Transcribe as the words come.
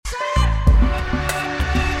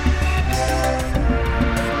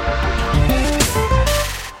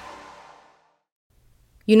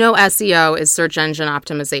You know, SEO is search engine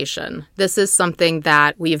optimization. This is something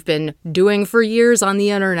that we've been doing for years on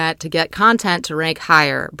the internet to get content to rank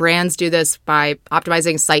higher. Brands do this by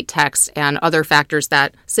optimizing site text and other factors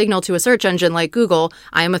that signal to a search engine like Google,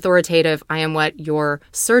 I am authoritative, I am what your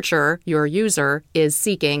searcher, your user, is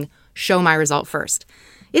seeking. Show my result first.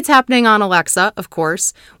 It's happening on Alexa, of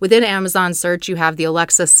course. Within Amazon Search, you have the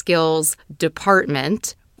Alexa Skills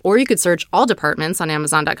department. Or you could search all departments on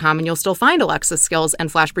Amazon.com and you'll still find Alexa Skills,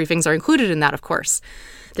 and flash briefings are included in that, of course.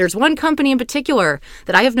 There's one company in particular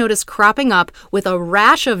that I have noticed cropping up with a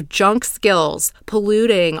rash of junk skills,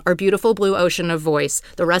 polluting our beautiful blue ocean of voice.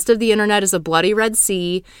 The rest of the internet is a bloody red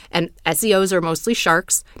sea, and SEOs are mostly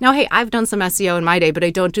sharks. Now, hey, I've done some SEO in my day, but I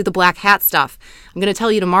don't do the black hat stuff. I'm going to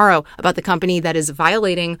tell you tomorrow about the company that is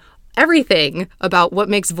violating everything about what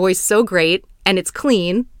makes voice so great, and it's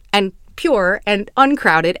clean and pure and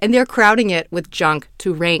uncrowded, and they're crowding it with junk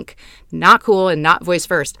to rank not cool and not voice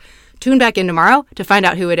first. Tune back in tomorrow to find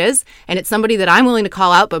out who it is, and it's somebody that I'm willing to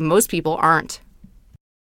call out, but most people aren't.